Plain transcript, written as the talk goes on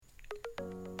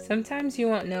Sometimes you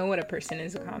won't know what a person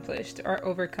has accomplished or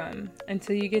overcome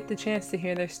until you get the chance to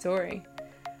hear their story.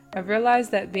 I've realized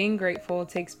that being grateful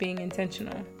takes being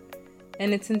intentional,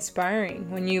 and it's inspiring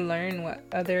when you learn what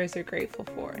others are grateful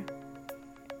for.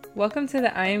 Welcome to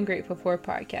the I Am Grateful For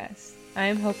podcast. I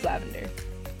am Hope Lavender.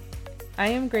 I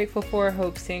am grateful for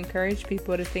hopes to encourage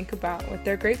people to think about what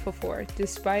they're grateful for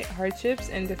despite hardships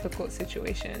and difficult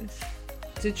situations,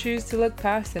 to choose to look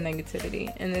past the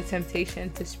negativity and the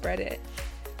temptation to spread it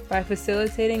by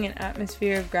facilitating an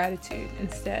atmosphere of gratitude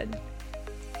instead.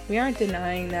 We aren't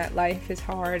denying that life is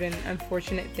hard and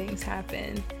unfortunate things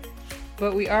happen,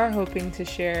 but we are hoping to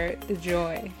share the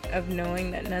joy of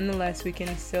knowing that nonetheless we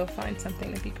can still find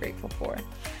something to be grateful for.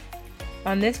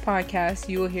 On this podcast,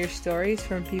 you will hear stories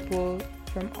from people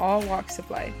from all walks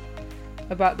of life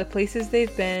about the places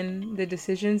they've been, the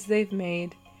decisions they've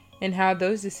made, and how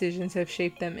those decisions have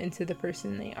shaped them into the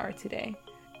person they are today.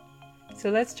 So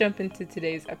let's jump into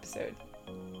today's episode.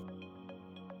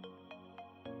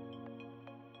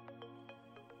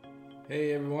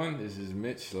 Hey everyone, this is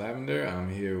Mitch Lavender.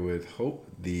 I'm here with Hope,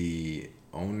 the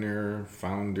owner,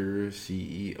 founder,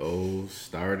 CEO,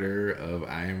 starter of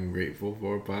I Am Grateful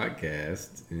For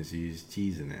podcast, and she's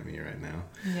cheesing at me right now.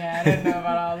 Yeah, I don't know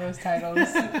about all those titles.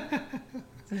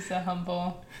 Just a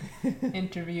humble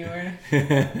interviewer.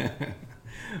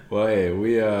 Well, hey,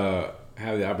 we have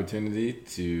the opportunity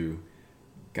to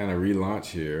kind of relaunch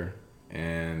here,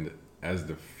 and as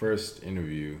the first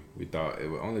interview, we thought it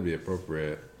would only be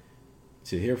appropriate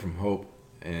to hear from Hope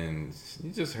and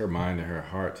just her mind and her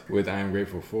heart with I Am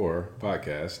Grateful For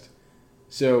podcast.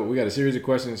 So we got a series of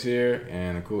questions here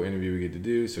and a cool interview we get to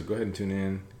do, so go ahead and tune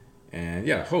in. And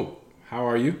yeah, Hope, how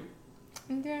are you?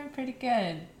 I'm doing pretty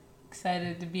good.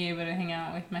 Excited to be able to hang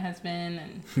out with my husband,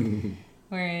 and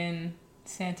we're in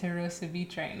Santa Rosa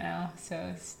Beach right now, so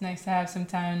it's nice to have some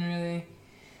time to really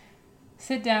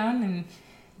sit down and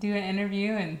do an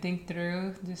interview and think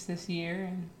through just this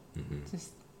year and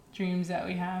just dreams that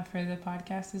we have for the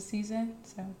podcast this season.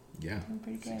 So yeah,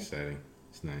 pretty good. It's exciting.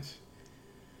 It's nice.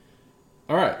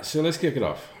 All right, so let's kick it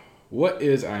off. What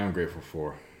is I Am Grateful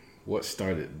For? What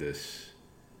started this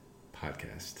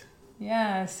podcast?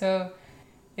 Yeah, so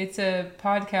it's a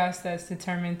podcast that's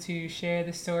determined to share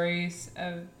the stories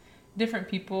of different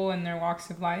people and their walks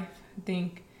of life. I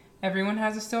think everyone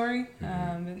has a story.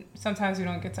 Sometimes we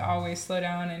don't get to always slow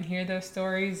down and hear those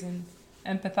stories and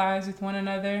empathize with one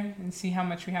another and see how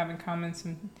much we have in common.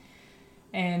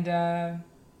 And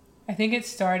I think it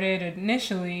started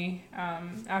initially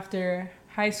after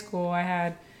high school. I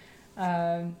had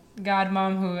a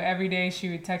godmom who every day she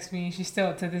would text me. She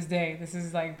still, to this day, this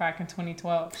is like back in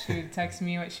 2012, she would text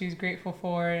me what she was grateful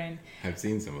for. And I've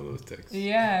seen some of those texts.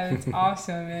 Yeah, it's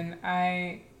awesome. And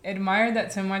I admired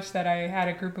that so much that I had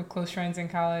a group of close friends in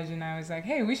college, and I was like,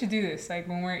 hey, we should do this. Like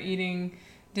when we're eating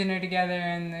dinner together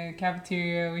in the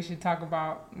cafeteria, we should talk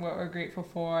about what we're grateful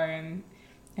for. And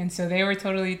so they were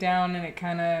totally down, and it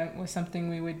kind of was something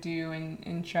we would do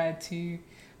and tried to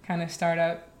kind of start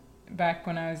up back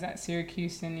when I was at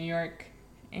Syracuse in New York.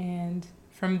 And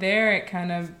from there, it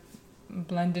kind of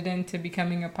blended into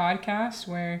becoming a podcast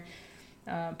where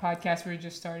podcasts were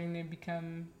just starting to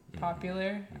become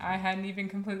popular. I hadn't even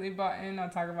completely bought in. I'll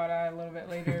talk about that a little bit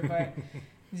later, but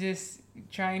just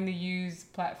trying to use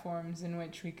platforms in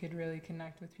which we could really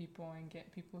connect with people and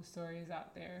get people's stories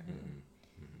out there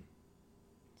who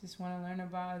just want to learn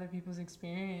about other people's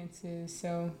experiences.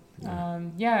 So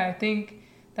I think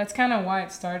that's kind of why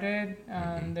it started,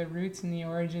 the roots and the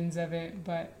origins of it,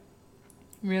 but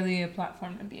really a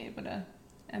platform to be able to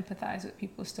empathize with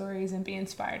people's stories and be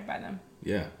inspired by them.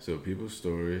 Yeah, so people's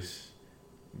stories,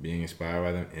 being inspired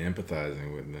by them,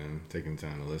 empathizing with them, taking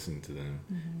time to listen to them.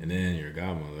 And then your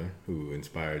godmother, who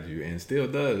inspired you and still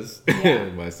does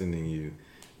by sending you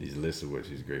these lists of what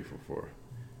she's grateful for.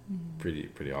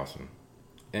 Pretty awesome.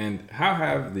 And how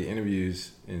have the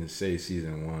interviews in, say,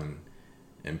 season 1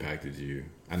 impacted you?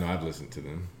 I know I've listened to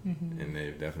them, and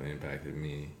they've definitely impacted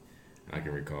me. And I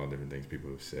can recall different things people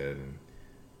have said and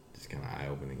just kind of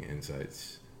eye-opening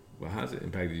insights. Well, how's it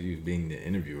impacted you being the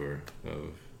interviewer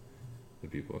of the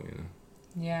people, you know?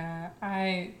 Yeah,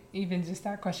 I even just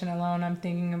that question alone, I'm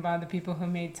thinking about the people who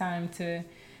made time to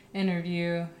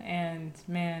interview, and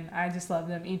man, I just love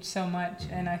them each so much.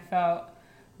 And I felt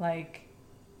like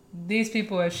these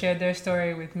people have shared their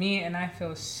story with me, and I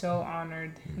feel so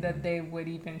honored that they would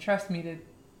even trust me to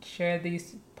share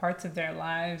these parts of their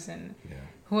lives. And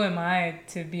who am I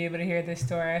to be able to hear this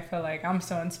story? I feel like I'm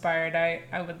so inspired.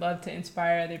 I would love to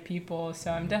inspire other people.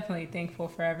 So I'm definitely thankful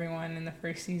for everyone in the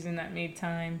first season that made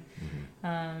time.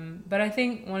 But I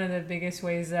think one of the biggest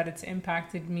ways that it's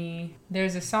impacted me,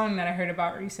 there's a song that I heard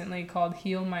about recently called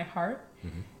Heal My Heart.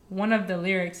 One of the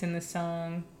lyrics in the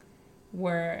song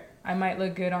where I might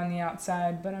look good on the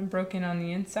outside, but I'm broken on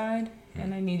the inside,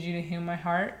 and I need you to heal my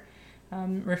heart,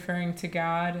 referring to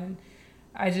God. And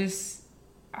I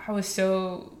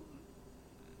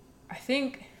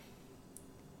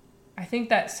think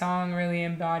that song really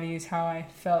embodies how I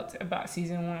felt about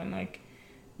season 1. Like,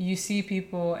 you see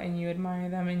people and you admire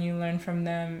them and you learn from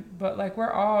them, but like,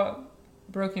 we're all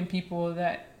broken people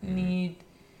that need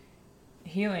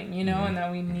healing, you know, and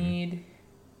that we need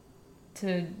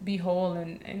to be whole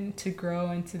and to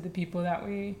grow into the people that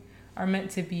we are meant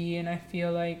to be. And I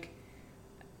feel like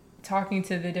talking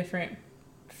to the different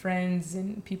friends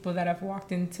and people that have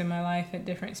walked into my life at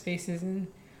different spaces and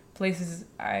places,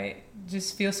 I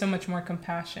just feel so much more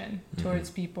compassion towards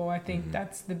people. I think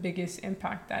that's the biggest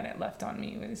impact that it left on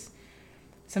me, was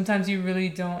sometimes you really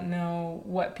don't know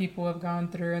what people have gone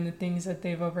through and the things that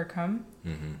they've overcome.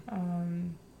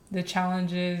 The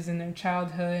challenges in their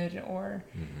childhood or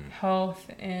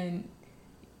health and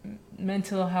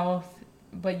mental health,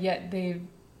 but yet they've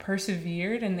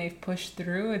persevered and they've pushed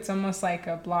through. It's almost like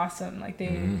a blossom, like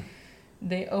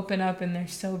they open up and they're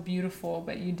so beautiful,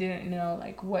 but you didn't know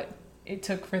like what it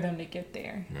took for them to get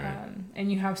there. Right. And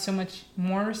you have so much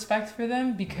more respect for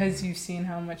them because you've seen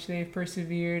how much they've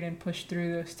persevered and pushed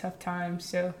through those tough times.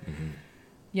 So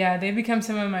yeah, they become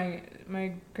some of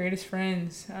my greatest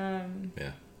friends.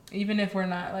 Even if we're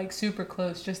not like super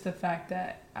close, just the fact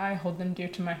that I hold them dear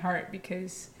to my heart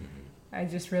because I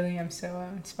just really am so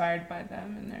inspired by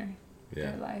them and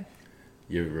their life.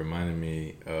 You reminded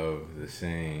me of the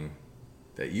saying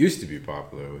that used to be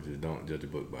popular, which is "Don't judge a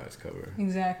book by its cover."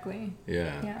 Exactly.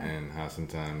 Yeah. And how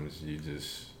sometimes you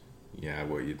just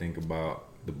what you think about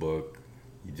the book,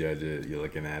 you judge it, you're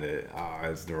looking at it,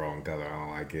 it's the wrong color, I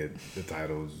don't like it, the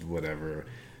title's whatever,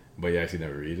 but you actually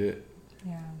never read it.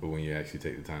 Yeah. But when you actually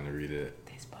take the time to read it,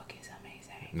 this book is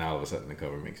amazing. Now all of a sudden the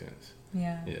cover makes sense.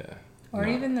 Yeah. Yeah. Or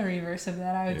even the reverse of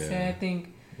that, I would say. I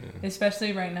think,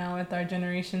 especially right now with our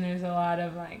generation, there's a lot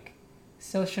of like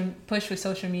push with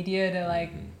social media to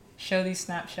like show these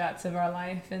snapshots of our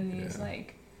life and these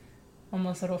like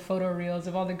almost little photo reels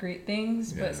of all the great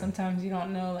things. But sometimes you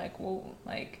don't know like, well,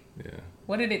 like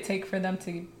what did it take for them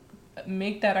to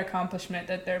make that accomplishment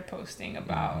that they're posting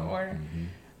about, or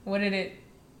what did it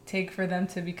take for them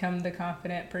to become the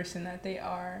confident person that they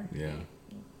are.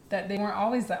 That they weren't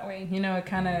always that way. You know, it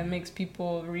kind of makes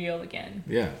people real again.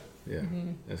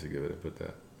 That's a good way to put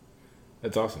that.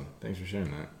 That's awesome. Thanks for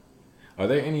sharing that. Are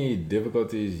there any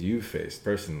difficulties you faced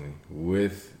personally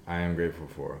with I Am Grateful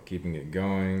For? Keeping it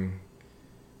going?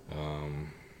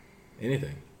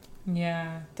 Anything?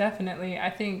 Yeah, definitely. I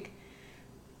think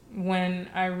when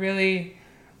I really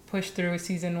pushed through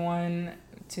season 1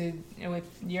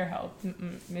 with your help,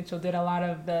 Mitchell did a lot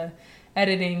of the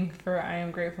editing for I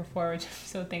Am Grateful For, which I'm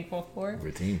so thankful for.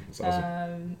 Routine. It's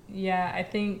awesome. I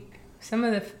think some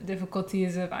of the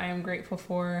difficulties of I Am Grateful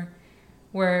For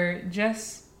were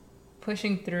just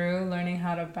pushing through, learning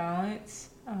how to balance,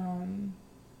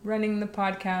 running the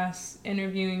podcast,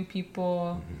 interviewing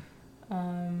people,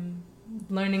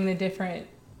 learning the different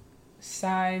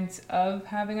sides of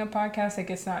having a podcast. Like,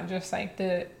 it's not just like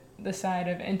the side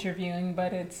of interviewing,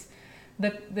 but it's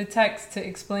the text to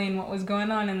explain what was going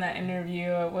on in that interview.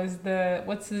 It was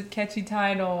what's the catchy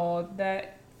title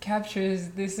that captures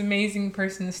this amazing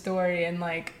person's story in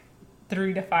like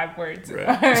 3 to 5 words. Right.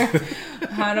 Or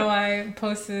how do I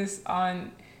post this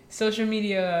on social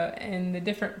media and the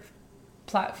different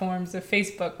platforms of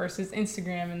Facebook versus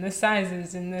Instagram, and the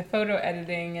sizes and the photo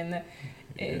editing and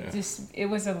it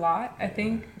was a lot. I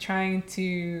think trying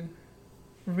to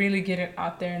really get it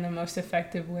out there in the most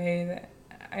effective way that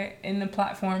in the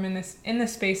platform, in the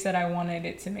space that I wanted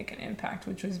it to make an impact,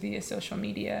 which was via social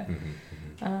media.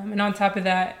 And on top of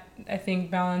that, I think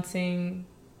balancing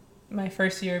my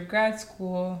first year of grad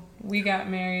school, we got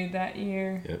married that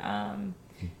year.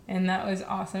 And that was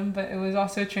awesome, but it was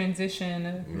also a transition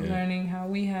of learning how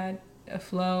we had a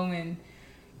flow and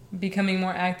becoming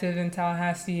more active in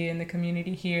Tallahassee and the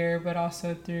community here, but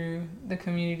also through the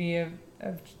community of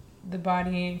the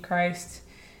body in Christ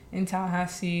in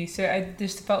Tallahassee. So I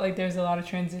just felt like there's a lot of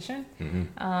transition,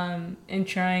 and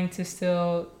trying to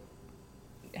still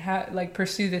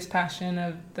pursue this passion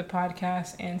of the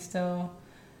podcast and still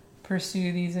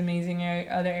pursue these amazing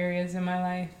other areas in my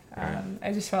life.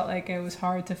 I just felt like it was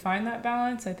hard to find that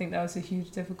balance. I think that was a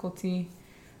huge difficulty.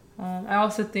 I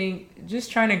also think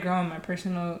just trying to grow in my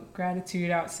personal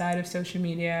gratitude outside of social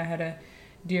media. I had a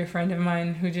dear friend of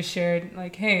mine who just shared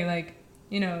like, hey, like,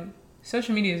 you know,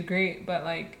 social media is great, but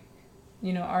like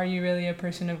are you really a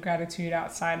person of gratitude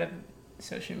outside of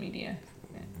social media?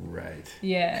 Right.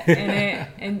 Yeah,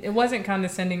 and it wasn't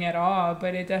condescending at all,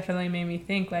 but it definitely made me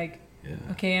think like,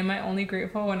 okay, am I only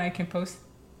grateful when I can post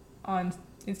on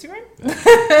Instagram?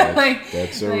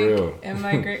 That's so real. Am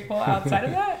I grateful outside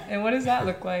of that? And what does that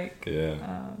look like? Yeah.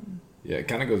 Yeah, it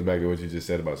kind of goes back to what you just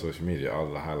said about social media, all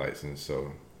of the highlights and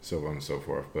so on and so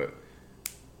forth. But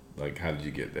like, how did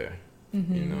you get there?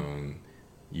 Mm-hmm. And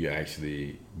you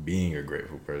actually being a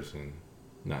grateful person,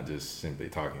 not just simply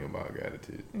talking about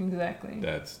gratitude. Exactly.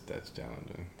 That's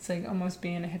challenging. It's like almost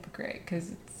being a hypocrite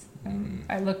because it's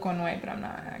I look one way, but I'm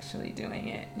not actually doing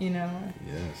it. Yeah,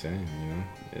 same.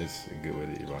 It's a good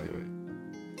way to evaluate.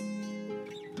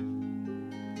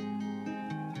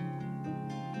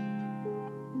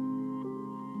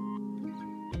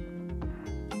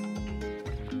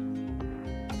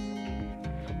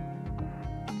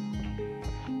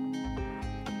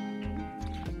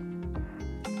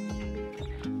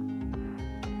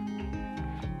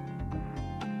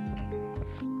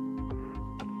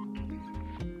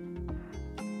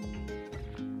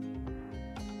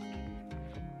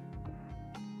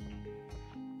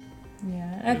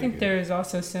 Yeah, I think there is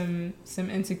also some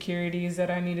insecurities that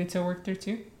I needed to work through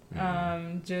too.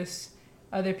 Mm-hmm. Just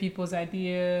other people's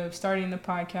idea of starting the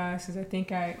podcast, because I think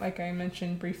like I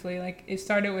mentioned briefly, like it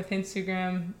started with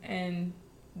Instagram, and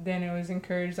then it was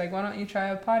encouraged like, why don't you try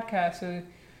a podcast? So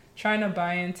trying to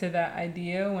buy into that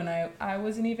idea when I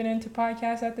wasn't even into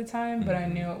podcasts at the time, but I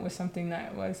knew it was something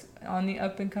that was on the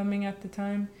up and coming at the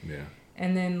time. Yeah.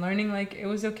 And then learning like it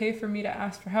was okay for me to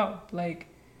ask for help. Like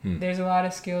there's a lot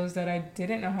of skills that I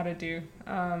didn't know how to do.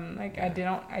 I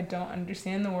don't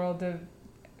understand the world of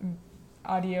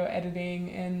audio editing,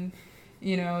 and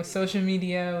social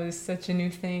media was such a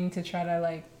new thing to try to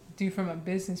like do from a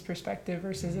business perspective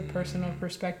versus a personal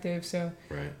perspective. So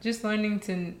just learning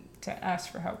to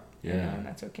ask for help. And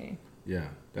that's okay. Yeah,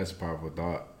 that's a powerful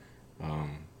thought.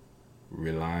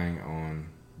 Relying on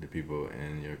the people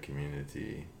in your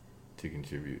community to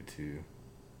contribute to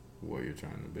what you're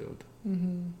trying to build,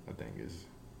 I think is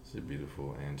a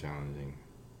beautiful and challenging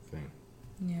thing.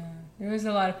 Yeah, there was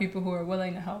a lot of people who were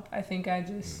willing to help. I think I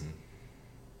just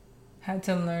had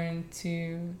to learn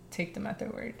to take them at their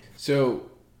word.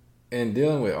 So, in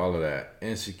dealing with all of that,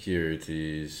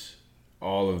 insecurities,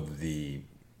 all of the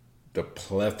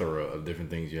plethora of different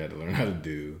things you had to learn how to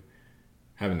do,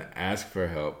 having to ask for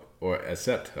help or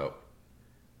accept help,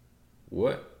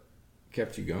 what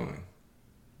kept you going?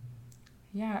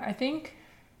 Yeah, I think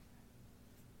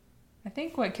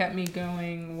what kept me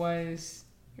going was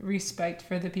respect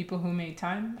for the people who made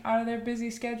time out of their busy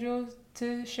schedules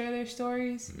to share their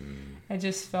stories. I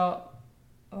just felt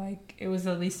like it was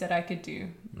the least that I could do.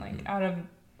 Like out of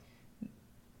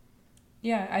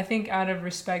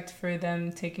respect for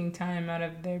them taking time out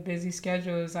of their busy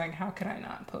schedules, like how could I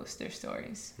not post their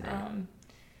stories? Right.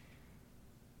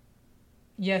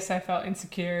 Yes, I felt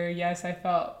insecure. Yes, I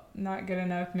felt not good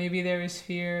enough. Maybe there was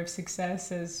fear of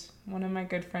success, as one of my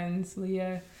good friends,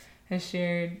 Leah, has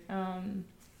shared,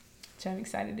 which I'm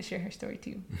excited to share her story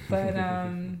too. But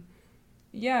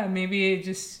yeah, maybe it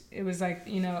was like,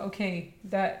 okay,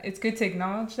 that it's good to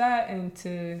acknowledge that and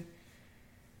to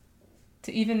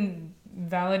even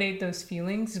validate those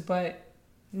feelings, but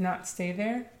not stay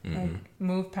there. Like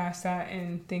move past that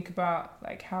and think about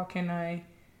like, how can I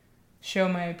show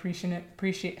my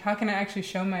how can I actually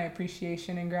show my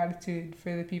appreciation and gratitude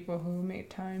for the people who made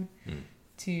time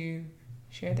to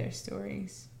share their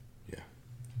stories. Yeah.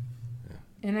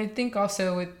 And I think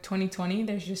also with 2020,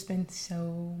 there's just been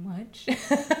so much. Oh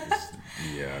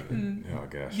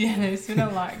gosh. Yeah, there's been a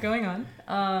lot going on.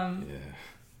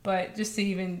 But just to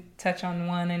even touch on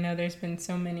one, I know there's been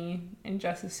so many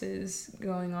injustices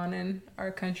going on in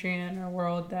our country and in our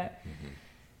world that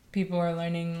people are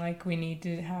learning like we need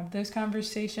to have those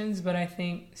conversations. But I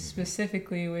think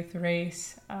specifically with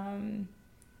race, I'm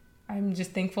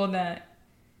just thankful that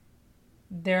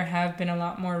there have been a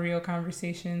lot more real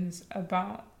conversations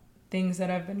about things that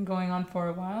have been going on for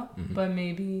a while, but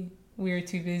maybe we were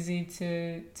too busy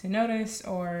to notice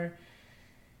or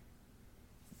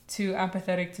too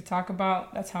apathetic to talk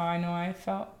about. That's how I know I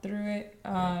felt through it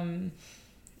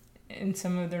in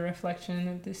some of the reflection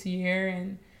of this year.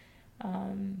 And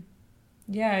I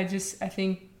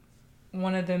think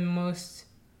one of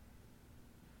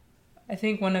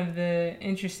the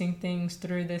interesting things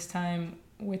through this time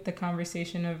with the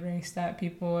conversation of race that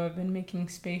people have been making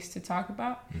space to talk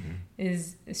about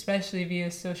is, especially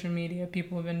via social media,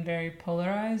 people have been very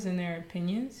polarized in their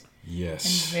opinions. Yes.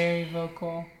 And very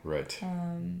vocal. Right.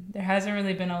 There hasn't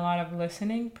really been a lot of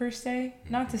listening per se.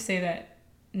 Not to say that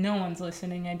no one's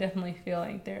listening. I definitely feel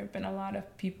like there have been a lot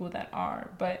of people that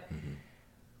are, but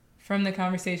from the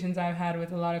conversations I've had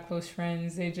with a lot of close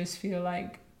friends, they just feel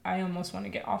like I almost want to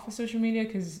get off of social media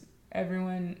because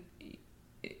everyone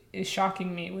is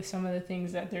shocking me with some of the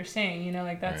things that they're saying. You know,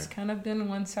 like that's kind of been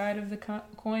one side of the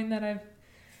coin that I've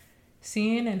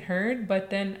seen and heard. But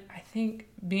then I think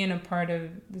being a part of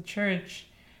the church,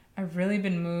 I've really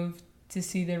been moved to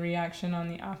see the reaction on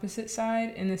the opposite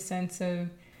side, in the sense of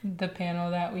the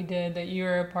panel that we did that you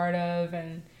were a part of,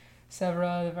 and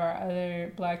several of our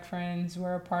other Black friends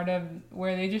were a part of,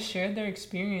 where they just shared their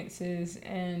experiences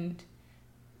and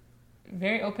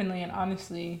very openly and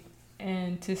honestly.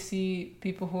 And to see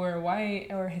people who are white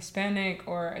or Hispanic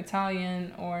or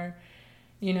Italian or,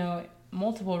 you know,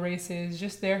 multiple races,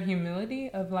 just their humility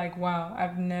of like, wow,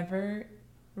 I've never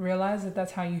realized that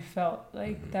that's how you felt.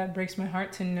 Like, that breaks my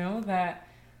heart to know that,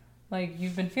 like,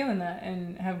 you've been feeling that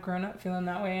and have grown up feeling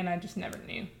that way, and I just never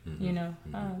knew, you know.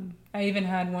 I even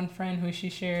had one friend who she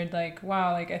shared, like,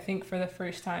 wow, like, I think for the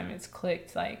first time it's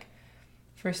clicked, like,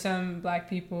 for some Black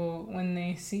people, when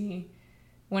I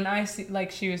see,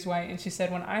 like, she was white, and she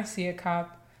said, when I see a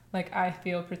cop, like, I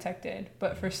feel protected.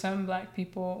 But for some Black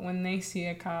people, when they see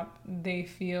a cop, they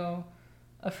feel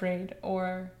afraid,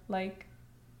 or like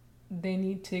they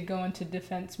need to go into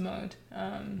defense mode.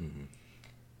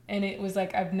 And it was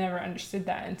like, I've never understood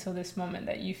that until this moment,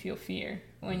 that you feel fear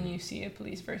when you see a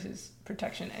police versus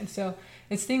protection. And so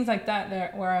it's things like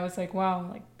that where I was like, wow,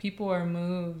 like, people are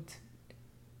moved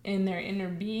in their inner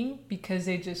being because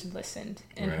they just listened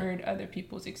and heard other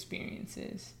people's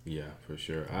experiences. Yeah, for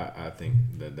sure. I think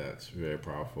that's very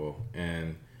powerful.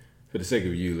 And for the sake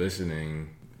of you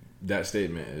listening, that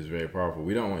statement is very powerful.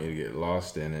 We don't want you to get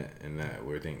lost in it, and that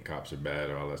we think cops are bad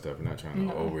or all that stuff. We're not trying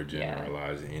to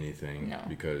overgeneralize anything,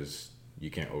 because you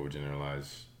can't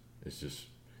overgeneralize.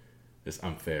 It's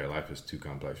unfair. Life is too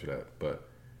complex for that. But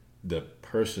the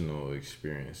personal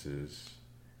experiences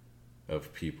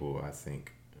of people, I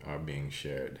think, are being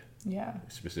shared. Yeah.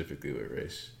 Specifically with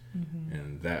race.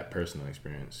 And that personal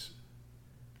experience,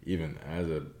 even as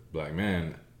a Black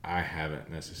man, I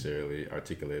haven't necessarily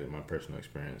articulated my personal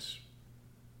experience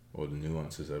or the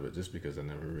nuances of it, just because I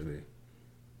never really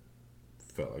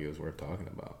felt like it was worth talking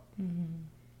about.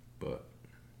 But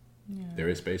there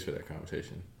is space for that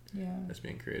conversation that's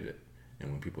being created.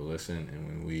 And when people listen, and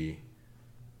when we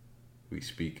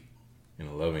speak in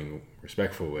a loving,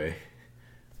 respectful way,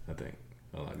 I think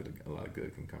a lot of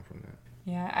good can come from that.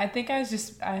 Yeah, I think I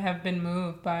have been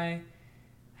moved by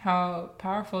how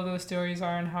powerful those stories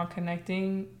are and how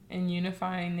connecting and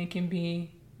unifying they can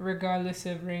be, regardless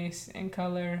of race and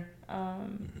color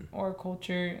or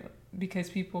culture, because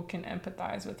people can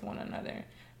empathize with one another.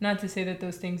 Not to say that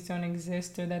those things don't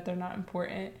exist or that they're not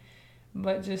important,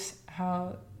 but just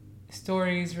how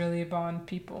stories really bond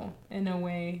people in a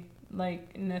way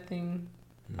like nothing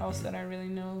else that I really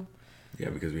know. Yeah,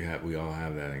 because we all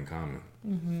have that in common,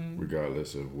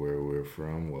 regardless of where we're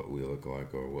from, what we look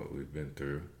like, or what we've been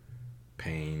through.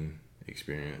 Pain,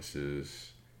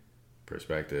 experiences,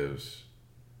 perspectives,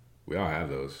 we all have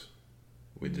those.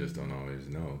 We just don't always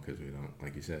know, because we don't,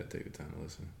 like you said, take the time to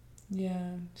listen.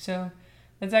 Yeah, so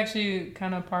that's actually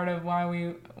kind of part of why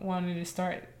we wanted to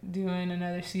start doing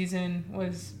another season,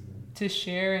 was to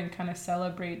share and kind of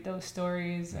celebrate those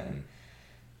stories of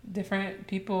different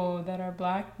people that are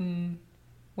Black and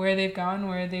where they've gone,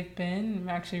 where they've been. I'm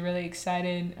actually really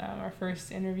excited. Our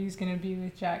first interview is going to be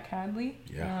with Jack Hadley.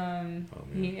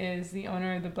 He is the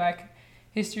owner of the Black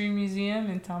History Museum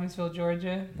in Thomasville,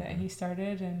 Georgia, that he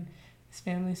started, and his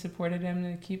family supported him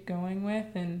to keep going with.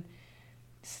 And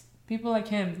people like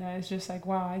him, that is just like,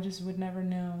 wow, I just would never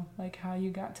know, like, how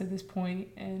you got to this point.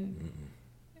 And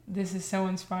this is so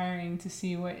inspiring to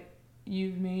see what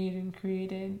you've made and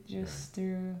created just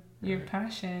through your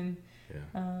passion.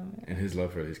 And his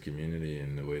love for his community,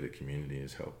 and the way the community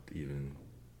has helped even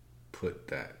put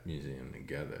that museum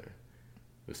together,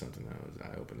 was something that was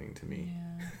eye-opening to me.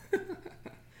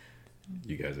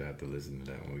 You guys have to listen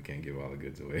to that one. We can't give all the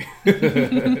goods away.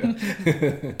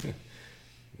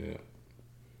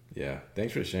 Yeah.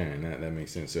 Thanks for sharing that. That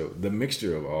makes sense. So the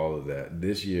mixture of all of that,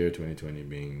 this year, 2020,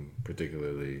 being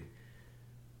particularly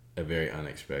a very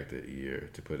unexpected year,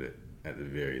 to put it at the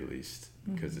very least,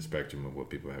 because the spectrum of what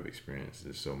people have experienced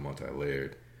is so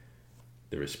multi-layered.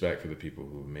 The respect for the people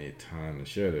who made time to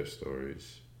share their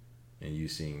stories, and you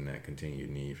seeing that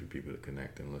continued need for people to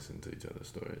connect and listen to each other's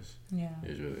stories,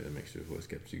 is really a mixture of what's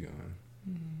kept you going.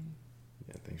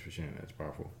 Yeah, thanks for sharing that. It's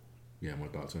powerful. You have more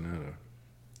thoughts on that? Or?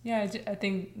 Yeah, I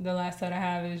think the last thought I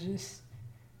have is just,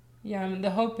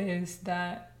 the hope is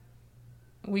that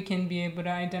we can be able to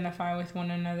identify with one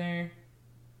another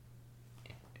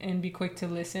and be quick to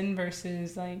listen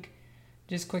versus like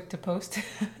just quick to post.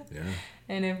 Yeah.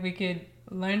 And if we could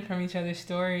learn from each other's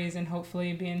stories and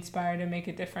hopefully be inspired to make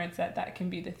a difference, that can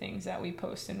be the things that we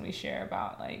post and we share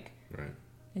about. Like, right.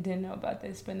 I didn't know about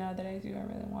this, but now that I do, I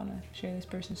really want to share this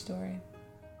person's story.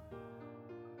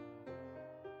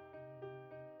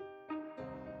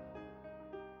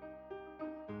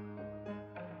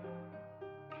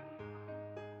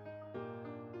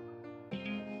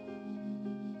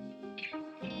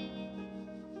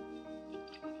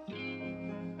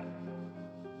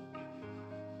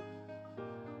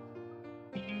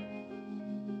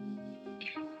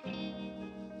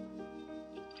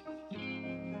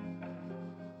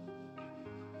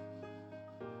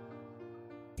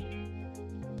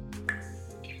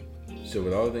 So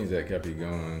with all the things that kept you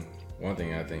going, one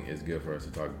thing I think is good for us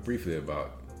to talk briefly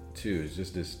about too is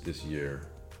just this year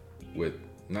with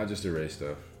not just the race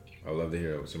stuff. I'd love to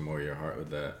hear some more of your heart with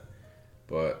that.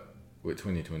 But with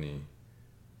 2020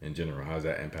 in general, how's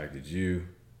that impacted you?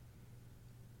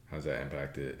 How's that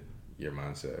impacted your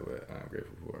mindset, what I'm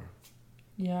grateful for?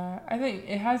 Yeah, I think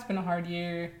it has been a hard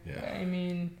year. Yeah. I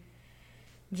mean,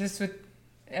 just with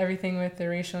everything with the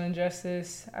racial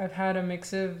injustice, I've had a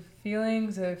mix of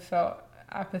feelings. I felt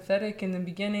apathetic in the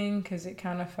beginning because it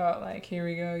kind of felt like, here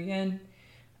we go again,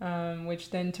 which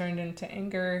then turned into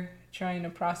anger, trying to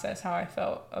process how I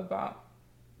felt about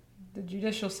the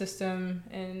judicial system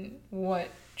and what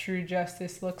true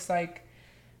justice looks like.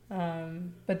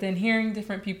 But then hearing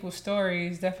different people's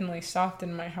stories definitely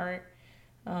softened my heart,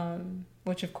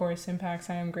 which of course impacts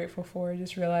I am grateful for,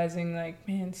 just realizing like,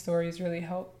 man, stories really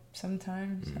help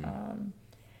sometimes. Mm-hmm.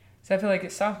 So I feel like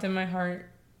it softened my heart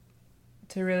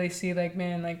to really see like,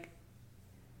 man, like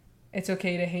it's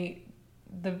okay to hate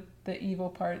the evil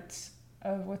parts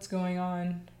of what's going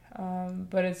on,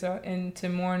 but it's and to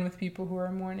mourn with people who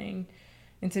are mourning,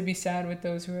 and to be sad with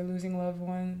those who are losing loved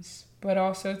ones, but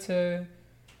also to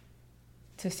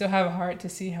still have a heart to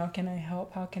see how can I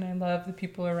help, how can I love the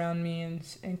people around me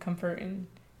and comfort and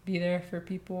be there for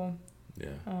people.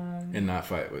 Yeah. And not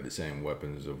fight with the same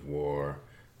weapons of war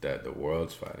that the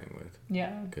world's fighting with.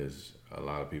 Yeah. Because a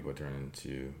lot of people turn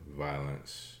into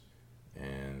violence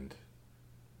and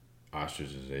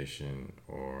ostracization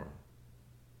or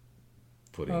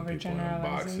putting people in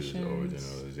boxes,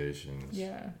 overgeneralizations.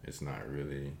 Yeah. It's not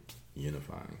really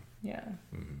unifying. Yeah.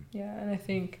 Mm-hmm. Yeah, and I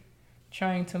think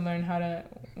trying to learn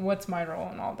what's my role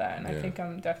and all that, and I think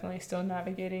I'm definitely still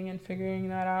navigating and figuring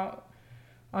that out,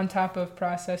 on top of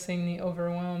processing the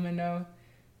overwhelm. And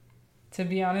to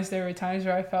be honest, there were times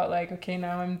where I felt like, okay,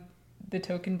 now I'm the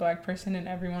token Black person and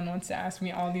everyone wants to ask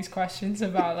me all these questions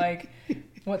about like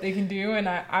what they can do, and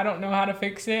I don't know how to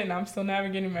fix it, and I'm still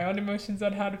navigating my own emotions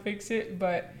on how to fix it,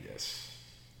 but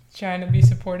trying to be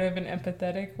supportive and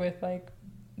empathetic with like,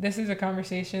 this is a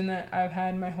conversation that I've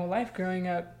had my whole life growing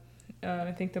up.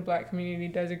 I think the Black community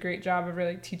does a great job of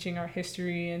really teaching our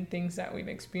history and things that we've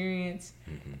experienced.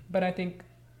 Mm-hmm. But I think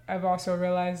I've also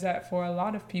realized that for a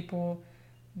lot of people,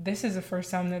 this is the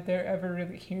first time that they're ever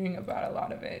really hearing about a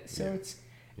lot of it. So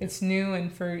it's new,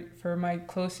 and for my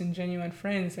close and genuine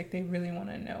friends, like they really want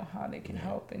to know how they can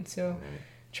help. And so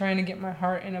trying to get my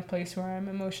heart in a place where I'm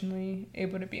emotionally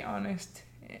able to be honest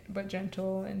but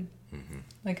gentle, and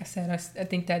like I said, I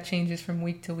think that changes from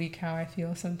week to week how I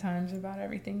feel sometimes about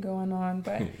everything going on.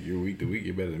 But you're week to week,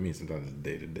 you're better than me. Sometimes it's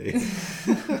day to day.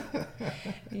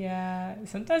 Yeah,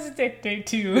 sometimes it's day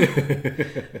too.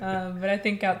 But I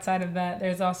think outside of that,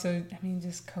 there's also,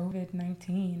 just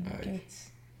COVID-19.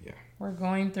 We're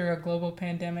going through a global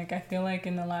pandemic. I feel like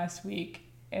in the last week,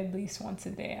 at least once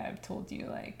a day, I've told you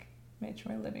like, Mitch,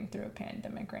 we're living through a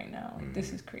pandemic right now. Like,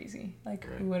 this is crazy. Like,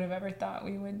 who would have ever thought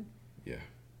we would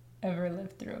ever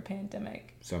live through a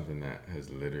pandemic? Something that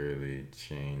has literally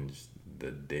changed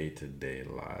the day-to-day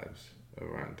lives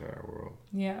of our entire world.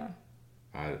 Yeah.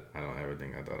 I don't ever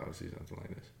think I thought I would see something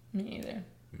like this. Me either.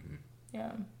 Mm-hmm.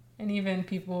 Yeah. And even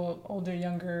people, older,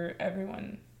 younger,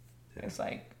 everyone is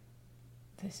like,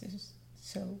 this is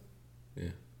so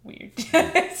weird.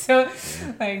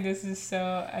 Like, this is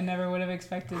so, I never would have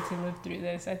expected to live through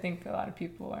this. I think a lot of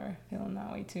people are feeling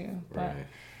that way too. But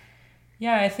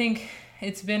I think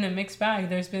it's been a mixed bag.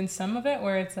 There's been some of it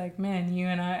where it's like, man, you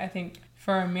and I think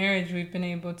for our marriage, we've been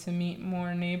able to meet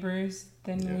more neighbors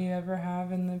than we ever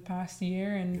have in the past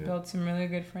year, and build some really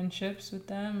good friendships with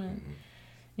them,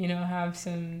 and have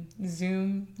some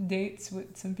Zoom dates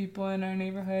with some people in our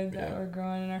neighborhood that we're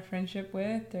growing in our friendship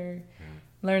with, or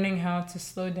learning how to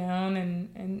slow down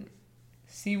and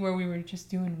see where we were just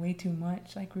doing way too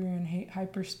much. Like, we were in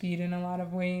hyper speed in a lot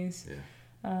of ways.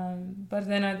 But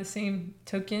then at the same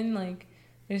token, like,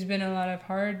 there's been a lot of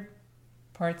hard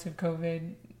parts of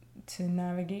COVID to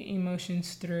navigate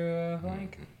emotions through, of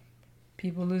like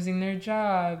people losing their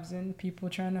jobs and people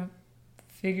trying to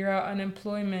figure out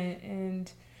unemployment,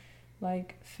 and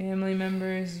like family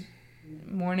members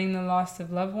mourning the loss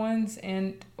of loved ones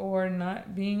and or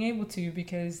not being able to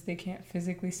because they can't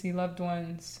physically see loved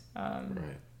ones.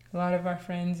 Right. A lot of our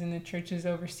friends in the churches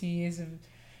overseas,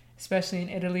 especially in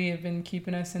Italy, have been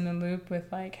keeping us in the loop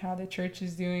with like how the church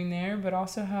is doing there, but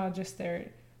also how just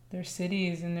their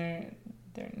cities and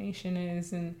their nation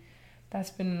is, and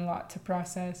that's been a lot to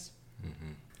process.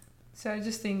 Mm-hmm. So I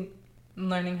just think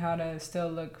learning how to still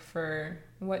look for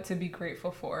what to be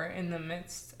grateful for in the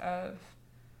midst of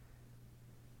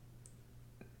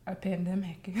a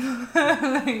pandemic.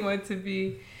 Like what to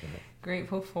be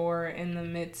grateful for in the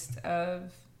midst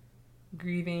of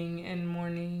grieving and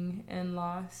mourning and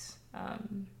loss,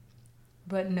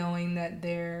 but knowing that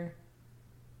there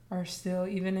are still,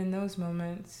 even in those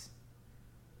moments,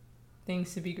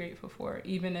 things to be grateful for,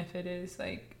 even if it is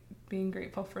like being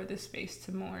grateful for the space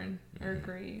to mourn or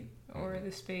grieve, or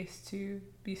the space to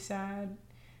be sad,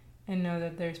 and know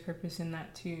that there's purpose in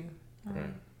that too.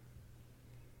 Right.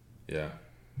 Yeah.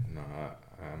 No,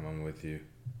 I'm with you.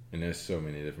 And there's so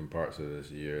many different parts of this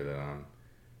year that I'm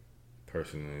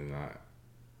personally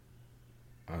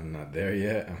I'm not there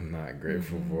yet. I'm not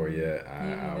grateful for yet.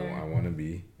 I want to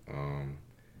be.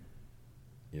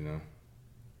 You know,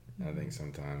 I think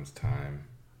sometimes time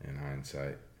and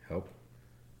hindsight help,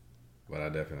 but I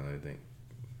definitely think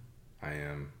I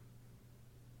am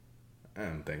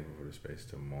thankful for the space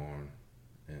to mourn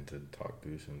and to talk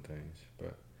through some things,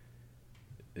 but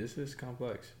it's just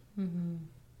complex.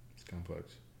 It's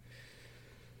complex.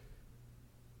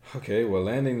 Okay, well,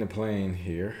 landing the plane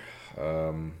here.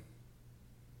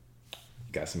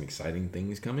 Got some exciting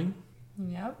things coming.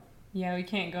 Yep. Yeah, we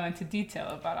can't go into detail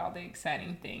about all the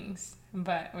exciting things,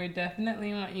 but we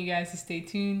definitely want you guys to stay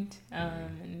tuned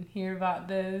and hear about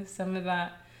those. Some of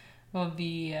that will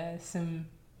be some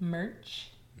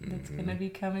merch that's going to be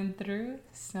coming through.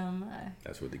 Some.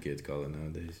 That's what the kids call it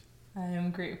nowadays. I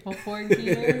am grateful for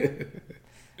gear.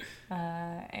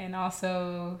 And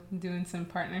also doing some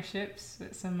partnerships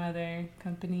with some other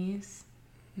companies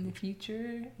in the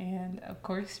future, and of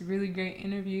course really great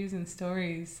interviews and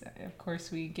stories. Of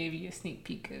course, we gave you a sneak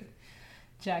peek of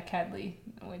Jack Hadley,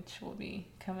 which will be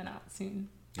coming out soon.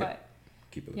 But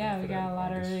keep it. Yeah, we got a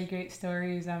lot of really great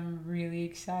stories. I'm really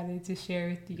excited to share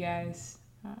with you guys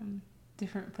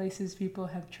different places people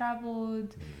have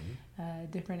traveled,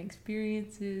 different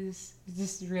experiences. It's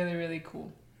just really, really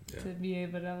cool to be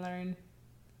able to learn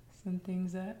some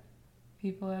things that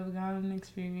people have gone and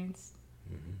experienced,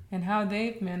 and how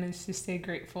they've managed to stay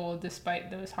grateful despite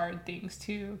those hard things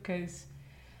too, because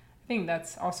I think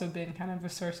that's also been kind of a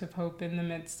source of hope in the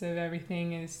midst of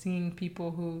everything, is seeing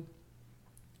people who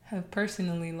have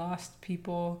personally lost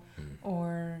people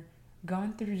or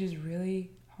gone through just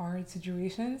really hard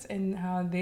situations, and how they